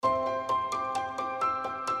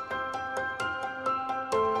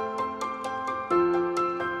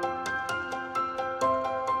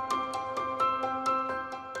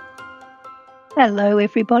Hello,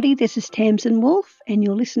 everybody. This is Tamsin Wolf, and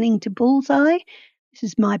you're listening to Bullseye. This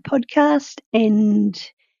is my podcast, and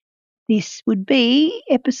this would be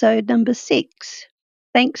episode number 6.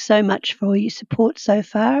 Thanks so much for your support so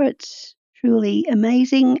far. It's truly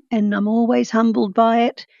amazing, and I'm always humbled by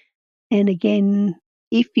it. And again,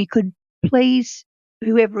 if you could please,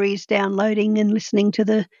 whoever is downloading and listening to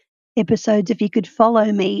the episodes, if you could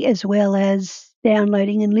follow me as well as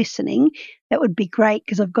downloading and listening, that would be great,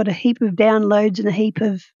 because I've got a heap of downloads and a heap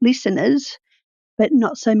of listeners, but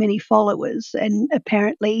not so many followers. And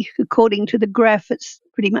apparently, according to the graph, it's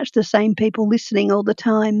pretty much the same people listening all the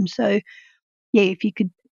time. So, yeah, if you could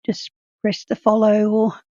just press the follow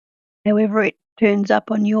or however it turns up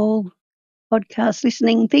on your podcast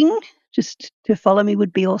listening thing, just to follow me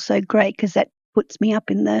would be also great, because that puts me up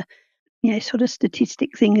in the sort of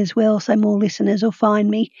statistic thing as well, so more listeners will find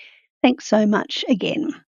me. Thanks so much again.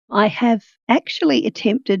 I have actually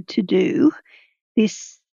attempted to do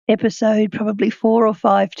this episode probably 4 or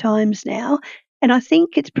 5 times now, and I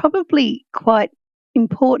think it's probably quite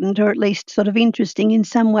important, or at least sort of interesting in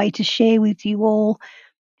some way, to share with you all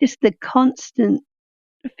just the constant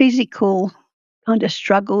physical kind of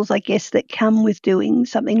struggles, I guess, that come with doing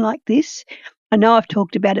something like this. I know I've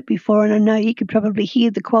talked about it before, and I know you could probably hear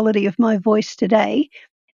the quality of my voice today.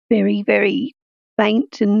 Very, very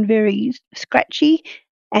faint and very scratchy.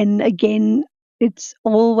 And again, it's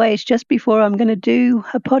always just before I'm going to do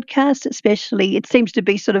a podcast, especially, it seems to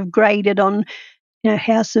be sort of graded on,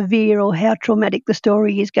 how severe or how traumatic the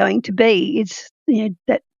story is going to be. It's,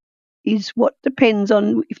 that is what depends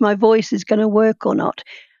on if my voice is going to work or not.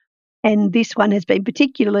 And this one has been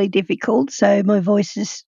particularly difficult, so my voice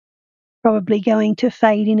is probably going to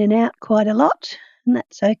fade in and out quite a lot, and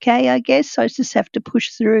that's okay, I guess. I just have to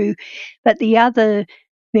push through. But the other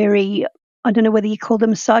I don't know whether you call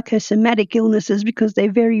them psychosomatic illnesses, because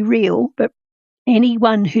they're very real, but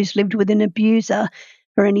anyone who's lived with an abuser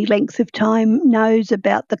for any length of time knows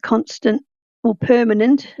about the constant or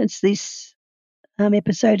permanent, as this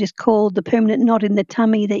episode is called, the permanent knot in the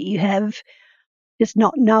tummy that you have, just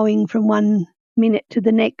not knowing from one minute to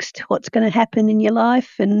the next what's going to happen in your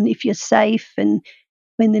life and if you're safe, and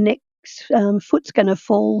when the next foot's going to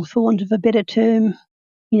fall, for want of a better term,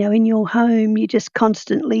 in your home. You're just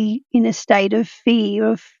constantly in a state of fear,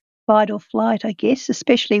 of fight or flight, I guess,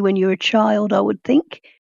 especially when you're a child, I would think.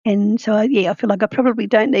 And so, I feel like I probably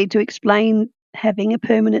don't need to explain having a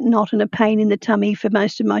permanent knot and a pain in the tummy for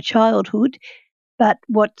most of my childhood. But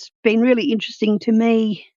what's been really interesting to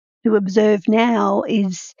me to observe now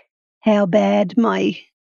is how bad my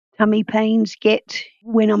tummy pains get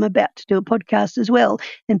when I'm about to do a podcast as well.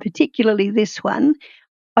 And particularly this one,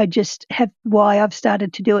 I just have, why I've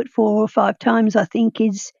started to do it 4 or 5 times, I think,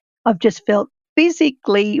 is I've just felt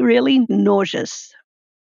physically really nauseous,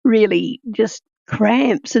 really just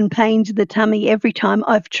cramps and pains in the tummy every time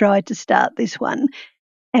I've tried to start this one.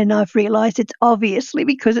 And I've realised it's obviously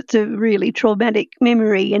because it's a really traumatic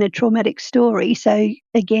memory and a traumatic story. So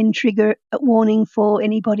again, trigger warning for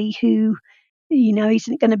anybody who,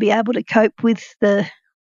 isn't going to be able to cope with the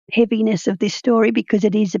heaviness of this story, because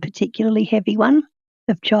it is a particularly heavy one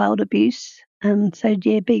of child abuse. So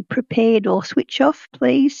be prepared or switch off,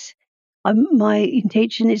 please. My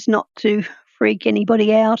intention is not to freak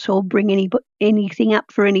anybody out or bring anything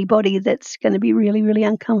up for anybody that's going to be really, really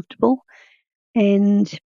uncomfortable. And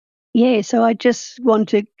so I just want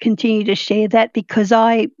to continue to share that, because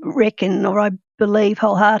I reckon, or I believe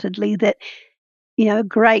wholeheartedly, that, a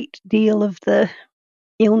great deal of the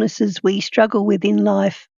illnesses we struggle with in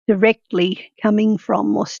life directly coming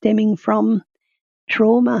from or stemming from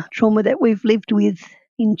trauma that we've lived with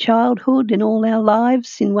in childhood and all our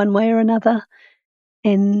lives in one way or another.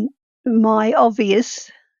 And my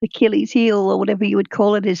obvious Achilles heel, or whatever you would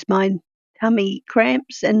call it, is my tummy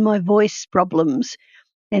cramps and my voice problems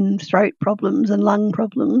and throat problems and lung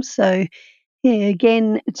problems. So,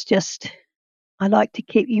 again, it's just, I like to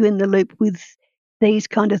keep you in the loop with these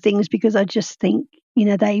kind of things, because I just think,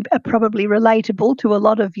 they are probably relatable to a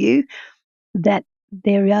lot of you, that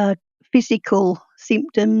there are physical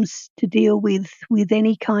symptoms to deal with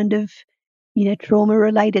any kind of,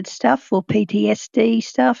 trauma-related stuff or PTSD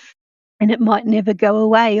stuff, and it might never go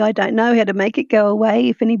away. I don't know how to make it go away.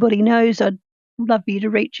 If anybody knows, I'd love you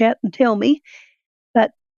to reach out and tell me.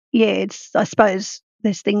 But I suppose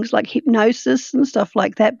there's things like hypnosis and stuff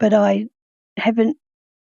like that, but I haven't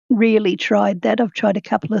really tried that. I've tried a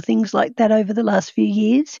couple of things like that over the last few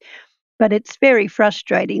years, but it's very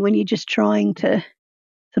frustrating when you're just trying to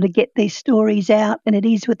sort of get these stories out, and it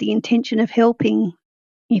is with the intention of helping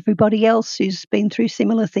everybody else who's been through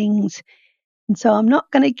similar things. And so I'm not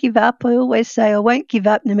going to give up. I always say I won't give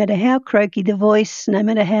up no matter how croaky the voice, no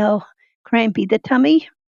matter how crampy the tummy.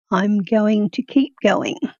 I'm going to keep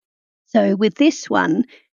going. So with this one,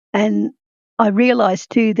 and I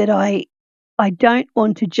realised too that I don't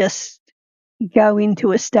want to just go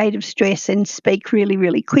into a state of stress and speak really,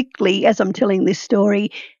 really quickly as I'm telling this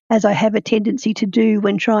story, as I have a tendency to do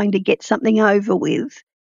when trying to get something over with,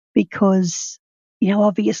 because,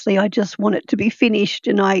 obviously I just want it to be finished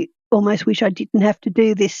and I almost wish I didn't have to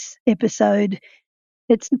do this episode.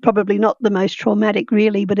 It's probably not the most traumatic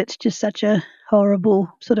really, but it's just such a horrible,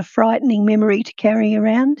 sort of frightening memory to carry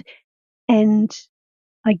around. And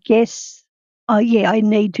I guess, I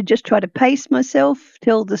need to just try to pace myself,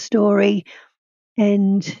 tell the story,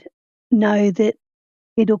 and know that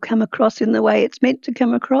it'll come across in the way it's meant to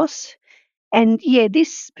come across. And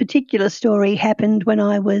this particular story happened when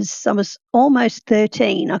I was almost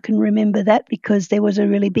 13. I can remember that because there was a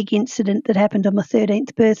really big incident that happened on my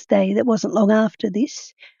 13th birthday that wasn't long after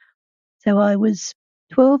this. So I was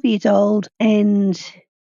 12 years old, and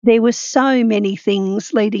there were so many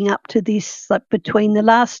things leading up to this, like between the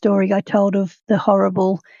last story I told of the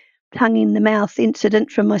horrible tongue in the mouth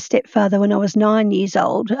incident from my stepfather when I was 9 years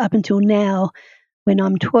old, up until now when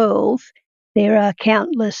I'm 12, there are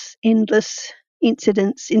countless, endless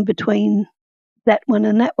incidents in between that one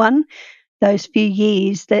and that one, those few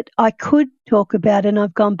years that I could talk about, and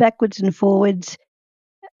I've gone backwards and forwards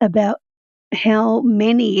about how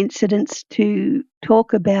many incidents to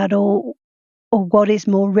talk about, or what is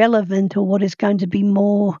more relevant, or what is going to be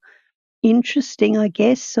more interesting, I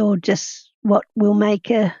guess, or just what will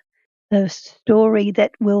make a story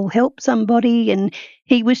that will help somebody. And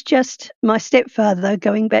he was just, my stepfather, though,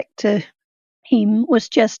 going back to him, was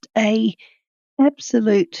just a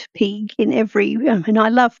absolute pig in every, and I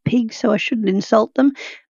love pigs, so I shouldn't insult them,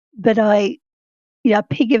 but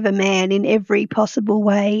pig of a man in every possible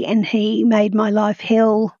way, and he made my life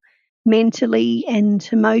hell mentally and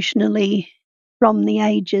emotionally from the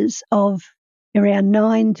ages of around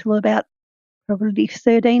 9 till about probably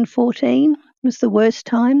 13, 14 was the worst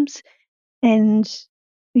times. And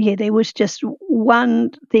there was just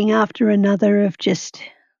one thing after another of just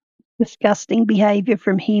disgusting behaviour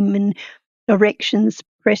from him, and erections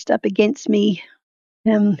pressed up against me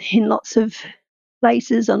in lots of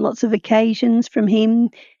places on lots of occasions from him.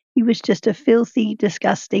 He was just a filthy,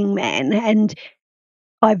 disgusting man. And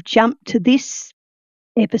I've jumped to this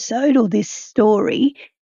episode or this story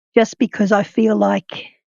just because I feel like,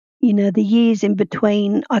 the years in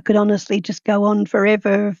between, I could honestly just go on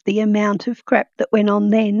forever of the amount of crap that went on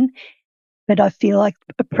then. But I feel like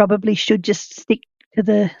I probably should just stick to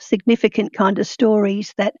the significant kind of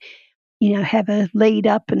stories that, have a lead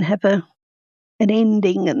up and have an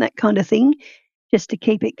ending and that kind of thing, just to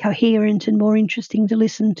keep it coherent and more interesting to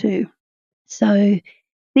listen to. So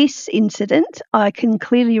this incident I can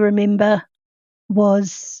clearly remember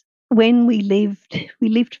was when we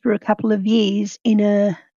lived for a couple of years in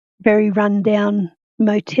a very run-down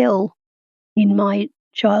motel in my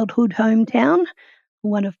childhood hometown,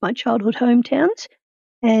 one of my childhood hometowns.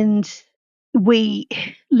 And we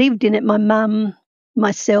lived in it, my mum,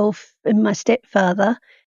 myself, and my stepfather,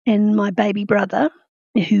 and my baby brother,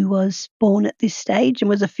 who was born at this stage and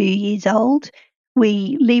was a few years old.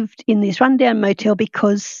 We lived in this rundown motel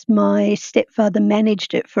because my stepfather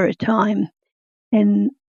managed it for a time.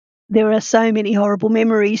 And there are so many horrible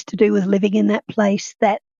memories to do with living in that place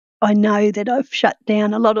that I know that I've shut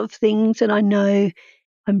down a lot of things, and I know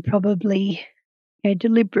I'm probably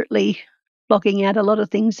deliberately blocking out a lot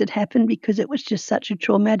of things that happened because it was just such a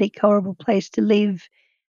traumatic, horrible place to live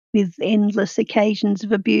with endless occasions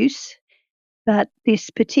of abuse. But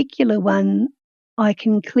this particular one, I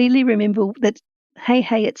can clearly remember that Hey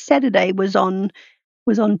Hey It's Saturday was on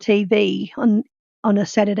TV on a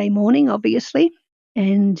Saturday morning, obviously,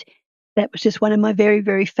 and that was just one of my very,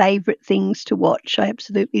 very favourite things to watch. I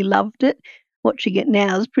absolutely loved it. Watching it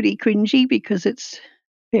now is pretty cringy because it's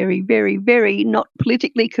very, very, very not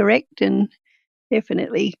politically correct and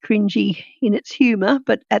definitely cringy in its humour.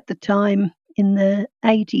 But at the time in the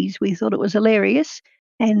 80s, we thought it was hilarious,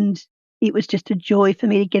 and it was just a joy for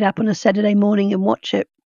me to get up on a Saturday morning and watch it.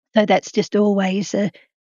 So that's just always a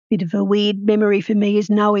bit of a weird memory for me, is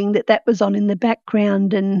knowing that that was on in the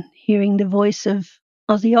background and hearing the voice of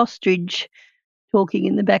Ozzy Ostrich talking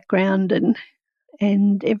in the background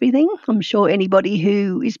and everything. I'm sure anybody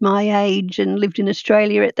who is my age and lived in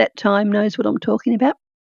Australia at that time knows what I'm talking about.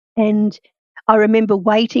 And I remember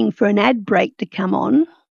waiting for an ad break to come on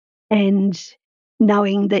and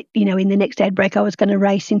knowing that, in the next ad break I was going to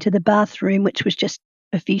race into the bathroom, which was just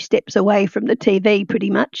a few steps away from the TV pretty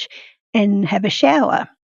much, and have a shower.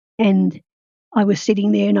 And I was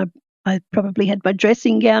sitting there and I probably had my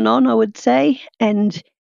dressing gown on, I would say, and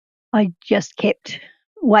I just kept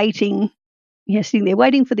waiting, sitting there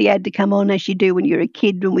waiting for the ad to come on, as you do when you're a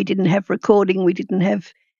kid, when we didn't have recording, we didn't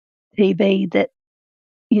have TV that,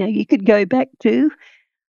 you could go back to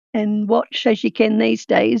and watch as you can these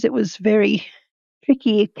days. It was very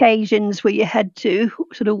tricky occasions where you had to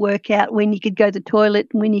sort of work out when you could go to the toilet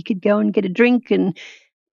and when you could go and get a drink. And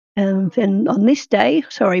on this day,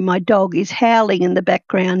 sorry, my dog is howling in the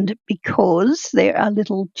background because there are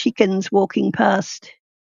little chickens walking past,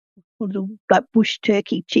 little like bush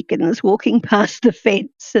turkey chickens walking past the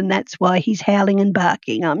fence, and that's why he's howling and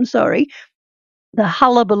barking. I'm sorry. The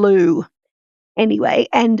hullabaloo. Anyway,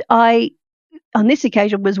 and I, on this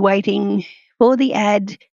occasion, was waiting for the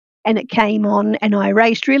ad, and it came on, and I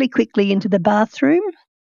raced really quickly into the bathroom,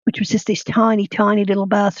 which was just this tiny, tiny little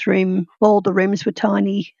bathroom. All the rooms were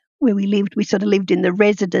tiny where we lived. We sort of lived in the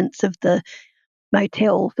residence of the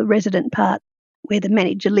motel, the resident part where the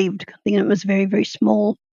manager lived. I think it was very, very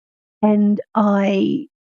small. And I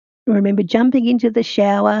remember jumping into the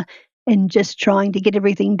shower and just trying to get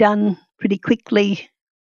everything done pretty quickly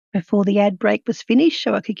before the ad break was finished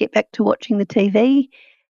so I could get back to watching the TV.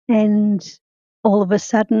 And all of a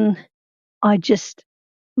sudden,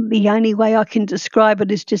 the only way I can describe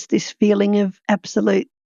it is just this feeling of absolute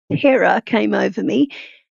terror came over me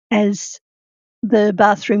as the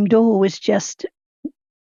bathroom door was just,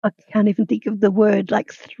 I can't even think of the word,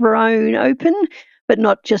 like thrown open, but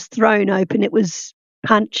not just thrown open. It was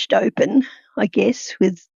punched open, I guess,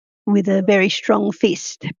 with a very strong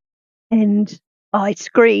fist. And I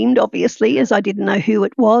screamed, obviously, as I didn't know who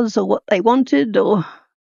it was or what they wanted or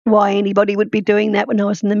why anybody would be doing that when I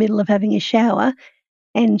was in the middle of having a shower.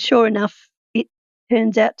 And sure enough, it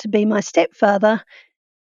turns out to be my stepfather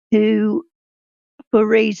who, for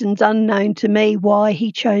reasons unknown to me, why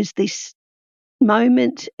he chose this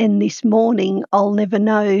moment and this morning, I'll never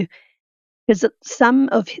know, because some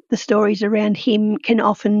of the stories around him can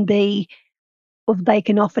often be, or they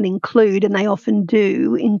can often include, and they often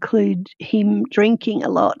do include him drinking a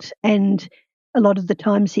lot. And a lot of the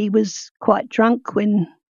times he was quite drunk when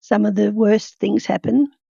some of the worst things happen.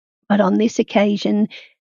 But on this occasion,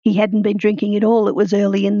 he hadn't been drinking at all. It was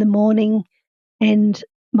early in the morning, and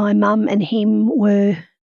my mum and him were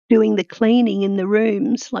doing the cleaning in the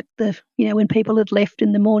rooms, like when people had left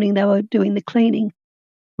in the morning, they were doing the cleaning.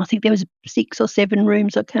 I think there was 6 or 7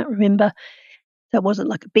 rooms, I can't remember. So it wasn't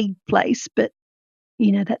like a big place, but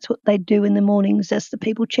that's what they'd do in the mornings as the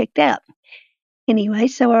people checked out. Anyway,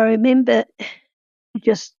 so I remember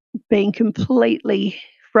just being completely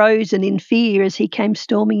frozen in fear as he came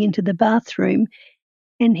storming into the bathroom,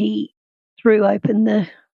 and he threw open the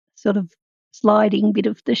sort of sliding bit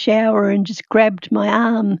of the shower and just grabbed my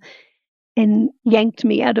arm and yanked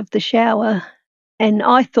me out of the shower. And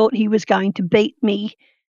I thought he was going to beat me,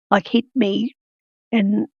 like hit me.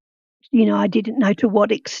 And, I didn't know to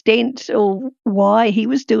what extent or why he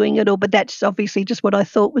was doing it all, but that's obviously just what I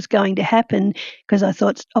thought was going to happen, because I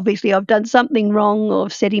thought obviously I've done something wrong or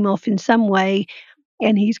I've set him off in some way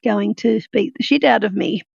and he's going to beat the shit out of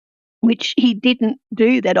me, which he didn't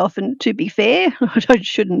do that often, to be fair. I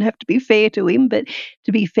shouldn't have to be fair to him, but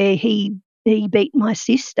to be fair, he beat my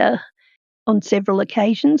sister on several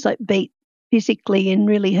occasions, like beat physically and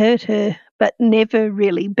really hurt her, but never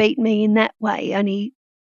really beat me in that way, only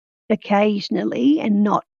occasionally, and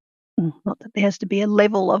not that there has to be a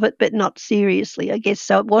level of it, but not seriously, I guess.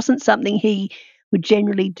 So it wasn't something he would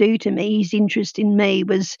generally do to me. His interest in me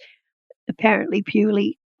was apparently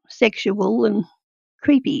purely sexual and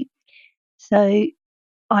creepy. So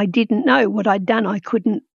I didn't know what I'd done. I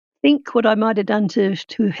couldn't think what I might have done to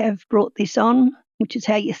have brought this on, which is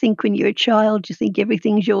how you think when you're a child. You think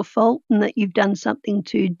everything's your fault and that you've done something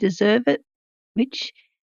to deserve it, which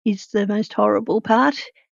is the most horrible part.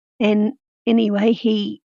 And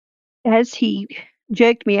anyway, as he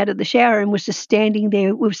jerked me out of the shower and was just standing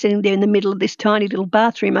there, we were sitting there in the middle of this tiny little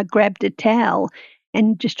bathroom, I grabbed a towel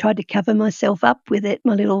and just tried to cover myself up with it,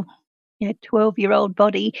 my little 12-year-old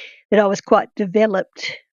body that I was quite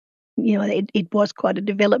developed. It was quite a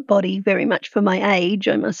developed body, very much for my age,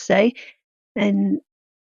 I must say. And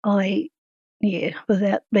I,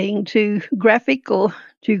 without being too graphic or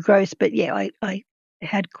too gross, but I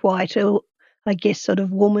had quite a, I guess, sort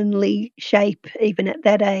of womanly shape even at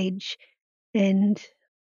that age. And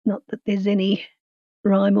not that there's any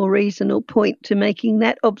rhyme or reason or point to making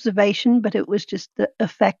that observation, but it was just a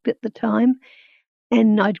fact at the time.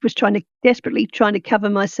 And I was desperately trying to cover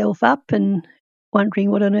myself up and wondering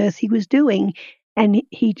what on earth he was doing. And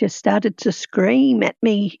he just started to scream at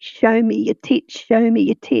me, "Show me your tits, show me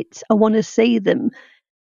your tits. I want to see them."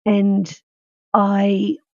 And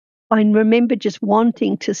I remember just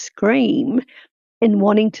wanting to scream and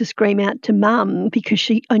wanting to scream out to Mum because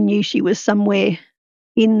I knew she was somewhere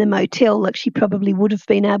in the motel, like she probably would have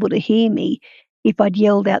been able to hear me if I'd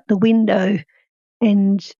yelled out the window.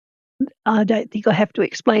 And I don't think I have to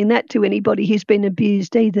explain that to anybody who's been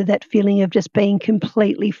abused either, that feeling of just being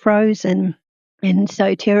completely frozen and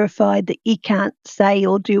so terrified that you can't say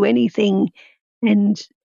or do anything. And,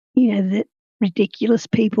 that ridiculous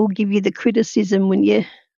people give you the criticism when you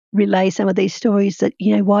relay some of these stories that,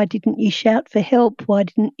 why didn't you shout for help? Why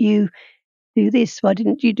didn't you do this? Why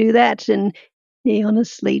didn't you do that? And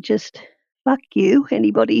honestly, just fuck you,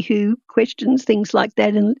 anybody who questions things like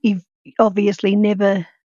that. And you've obviously never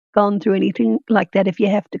gone through anything like that if you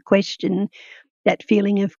have to question that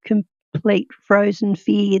feeling of complete frozen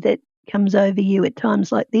fear that comes over you at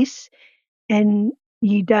times like this. And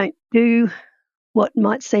you don't do what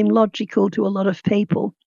might seem logical to a lot of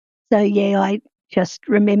people. So, I just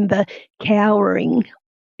remember cowering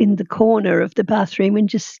in the corner of the bathroom and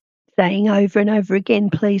just saying over and over again,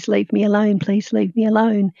 please leave me alone, please leave me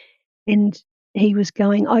alone. And he was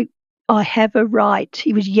going, I have a right.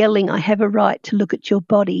 He was yelling, I have a right to look at your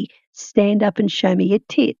body. Stand up and show me your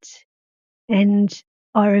tits. And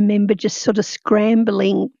I remember just sort of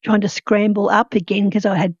trying to scramble up again because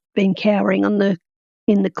I had been cowering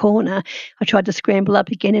in the corner. I tried to scramble up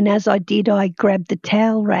again, and as I did, I grabbed the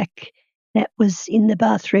towel rack that was in the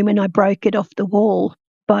bathroom and I broke it off the wall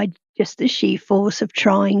by just the sheer force of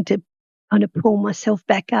trying to kind of pull myself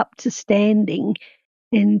back up to standing.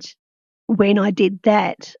 And when I did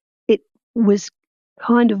that, it was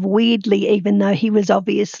kind of weirdly, even though he was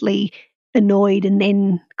obviously annoyed and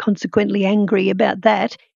then consequently angry about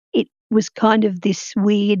that, it was kind of this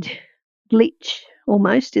weird glitch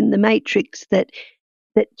almost in the matrix that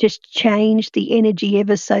just changed the energy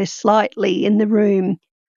ever so slightly in the room,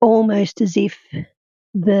 almost as if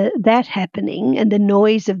that happening and the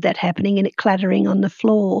noise of that happening and it clattering on the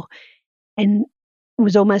floor and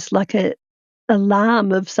was almost like a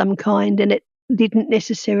alarm of some kind, and it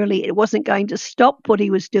wasn't going to stop what he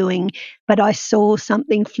was doing, but I saw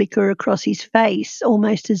something flicker across his face,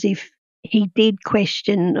 almost as if he did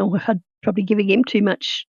question, or I'm probably giving him too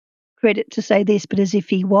much credit to say this, but as if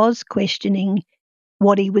he was questioning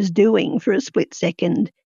what he was doing for a split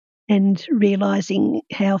second and realising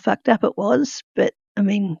how fucked up it was. But I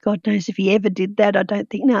mean, God knows if he ever did that. I don't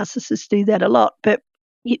think narcissists do that a lot, but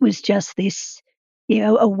it was just this,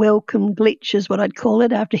 a welcome glitch is what I'd call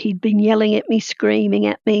it after he'd been yelling at me, screaming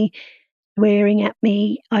at me, swearing at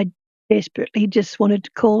me. I desperately just wanted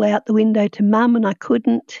to call out the window to Mum and I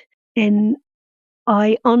couldn't. And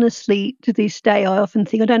I honestly, to this day, I often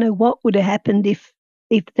think I don't know what would have happened if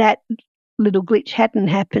that little glitch hadn't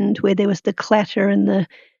happened, where there was the clatter and the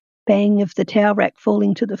bang of the towel rack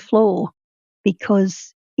falling to the floor,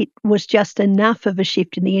 because it was just enough of a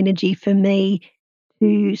shift in the energy for me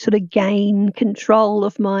to sort of gain control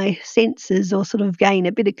of my senses, or sort of gain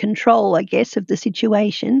a bit of control, I guess, of the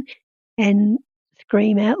situation and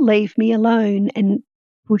scream out, leave me alone, and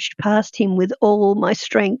pushed past him with all my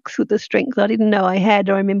strength, with the strength I didn't know I had.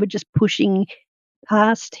 I remember just pushing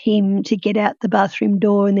past him to get out the bathroom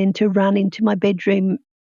door and then to run into my bedroom,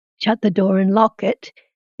 shut the door and lock it.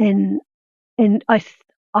 And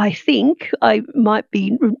I think I might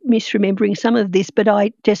be misremembering some of this, but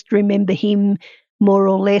I just remember him more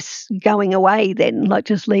or less going away then, like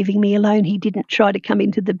just leaving me alone. He didn't try to come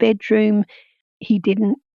into the bedroom. He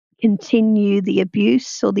didn't continue the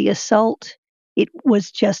abuse or the assault. It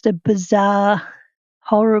was just a bizarre,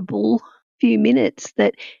 horrible few minutes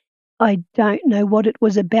that I don't know what it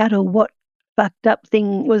was about or what fucked up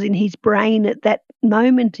thing was in his brain at that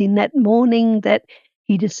moment, in that morning, that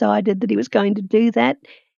he decided that he was going to do that.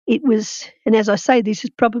 It was, and as I say, this is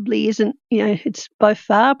probably isn't, it's by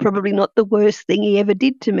far probably not the worst thing he ever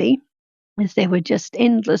did to me, as there were just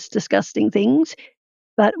endless disgusting things.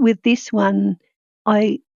 But with this one,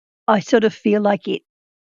 I sort of feel like it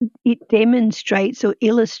demonstrates or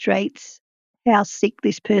illustrates how sick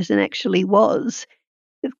this person actually was,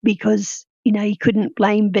 because, he couldn't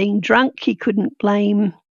blame being drunk. He couldn't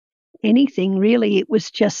blame anything, really. It was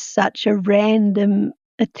just such a random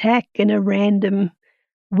attack and a random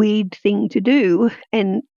weird thing to do.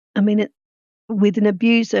 And I mean, with an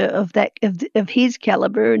abuser of his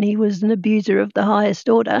caliber, and he was an abuser of the highest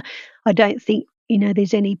order, I don't think,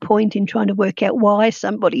 there's any point in trying to work out why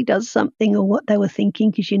somebody does something or what they were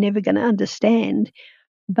thinking, because you're never going to understand.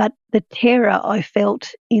 But the terror I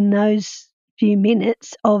felt in those few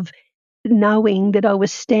minutes of knowing that I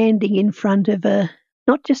was standing in front of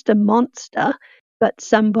not just a monster, but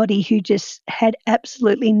somebody who just had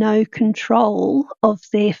absolutely no control of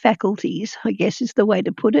their faculties, I guess is the way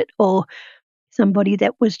to put it, or somebody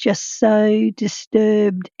that was just so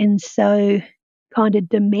disturbed and so kind of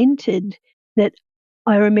demented that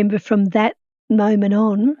I remember from that moment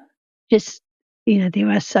on, just, there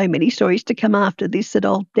are so many stories to come after this that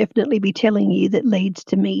I'll definitely be telling you that leads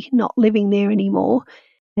to me not living there anymore.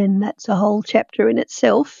 And that's a whole chapter in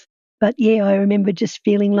itself. But yeah, I remember just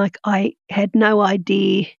feeling like I had no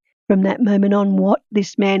idea from that moment on what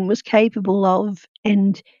this man was capable of.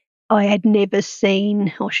 And I had never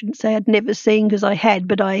seen, I shouldn't say I'd never seen because I had,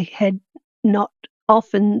 but I had not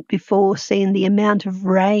often before seen the amount of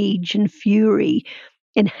rage and fury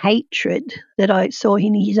and hatred that I saw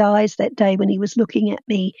in his eyes that day when he was looking at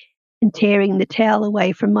me and tearing the towel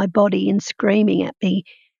away from my body and screaming at me.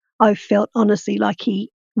 I felt honestly like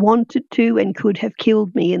he wanted to and could have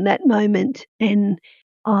killed me in that moment. And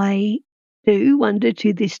I do wonder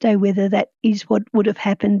to this day whether that is what would have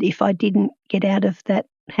happened if I didn't get out of that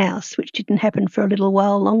house, which didn't happen for a little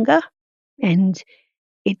while longer. And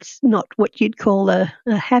it's not what you'd call a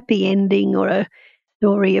happy ending or a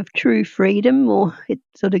story of true freedom, or it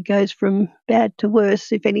sort of goes from bad to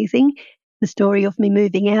worse, if anything, the story of me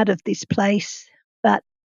moving out of this place. But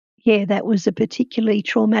yeah, that was a particularly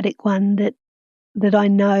traumatic one that I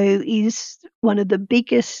know is one of the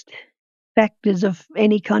biggest factors of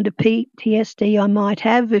any kind of PTSD I might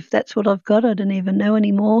have, if that's what I've got. I don't even know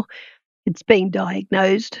anymore. It's been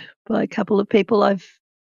diagnosed by a couple of people I've,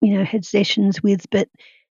 had sessions with, but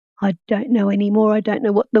I don't know anymore. I don't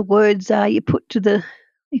know what the words are you put to the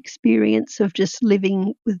experience of just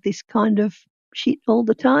living with this kind of shit all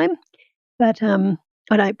the time. But I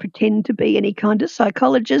don't pretend to be any kind of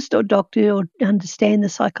psychologist or doctor or understand the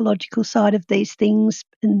psychological side of these things.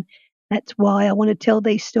 And that's why I want to tell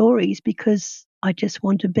these stories, because I just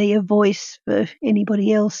want to be a voice for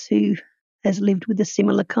anybody else who has lived with a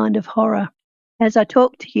similar kind of horror. As I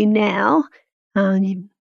talk to you now,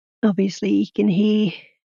 obviously you can hear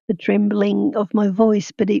the trembling of my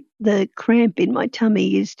voice, but the cramp in my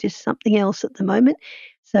tummy is just something else at the moment.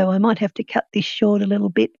 So I might have to cut this short a little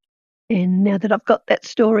bit. And now that I've got that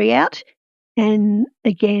story out, and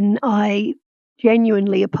again, I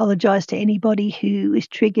genuinely apologise to anybody who is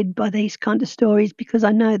triggered by these kind of stories, because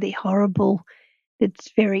I know they're horrible.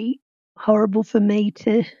 It's very horrible for me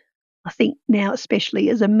to, I think now, especially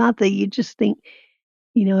as a mother, you just think,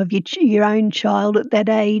 of your own child at that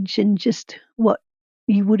age and just what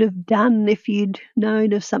you would have done if you'd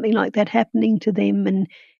known of something like that happening to them, and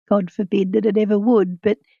God forbid that it ever would.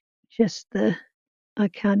 But just I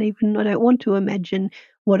don't want to imagine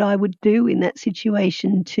what I would do in that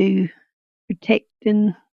situation to protect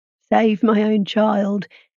and save my own child.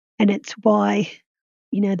 And it's why,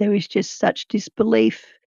 there is just such disbelief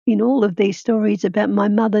in all of these stories about my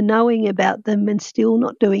mother knowing about them and still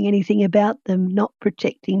not doing anything about them, not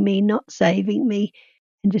protecting me, not saving me,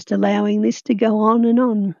 and just allowing this to go on and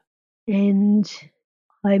on. And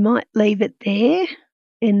I might leave it there,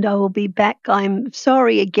 and I will be back. I'm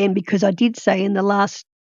sorry again, because I did say in the last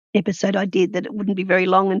episode I did that it wouldn't be very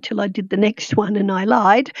long until I did the next one, and I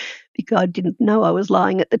lied, because I didn't know I was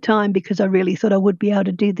lying at the time, because I really thought I would be able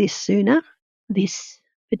to do this sooner, this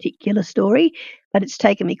particular story, but it's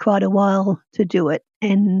taken me quite a while to do it,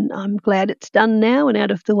 and I'm glad it's done now and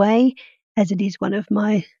out of the way, as it is one of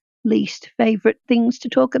my least favourite things to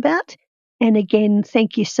talk about. And again,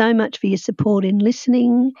 thank you so much for your support in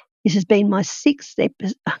listening. This has been my sixth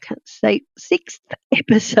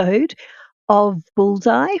episode of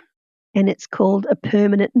Bullseye, and it's called A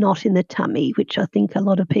Permanent Knot in the Tummy, which I think a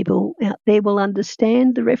lot of people out there will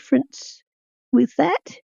understand the reference with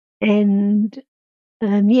that. And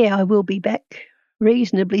I will be back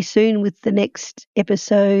reasonably soon with the next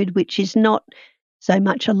episode, which is not so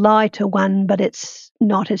much a lighter one, but it's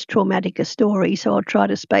not as traumatic a story, so I'll try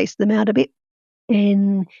to space them out a bit.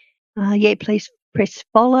 And please press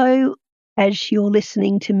follow as you're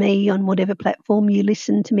listening to me on whatever platform you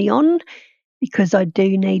listen to me on, because I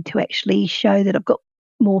do need to actually show that I've got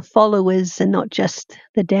more followers and not just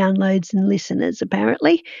the downloads and listeners,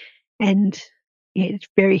 apparently. And it's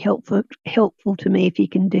very helpful to me if you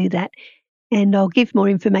can do that. And I'll give more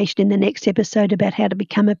information in the next episode about how to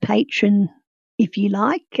become a patron if you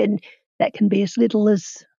like, and that can be as little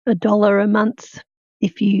as $1 a month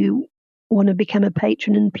if you want to become a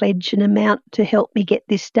patron and pledge an amount to help me get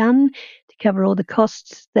this done, to cover all the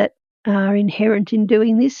costs that are inherent in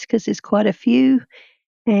doing this, because there's quite a few.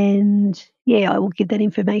 And I will give that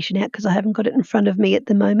information out because I haven't got it in front of me at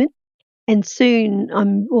the moment. And soon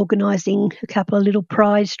I'm organising a couple of little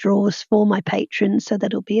prize draws for my patrons, so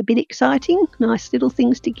that'll be a bit exciting. Nice little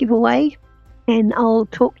things to give away. and I'll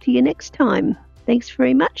talk to you next time. Thanks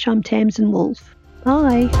very much. I'm Tamsin Wolf.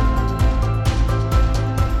 Bye.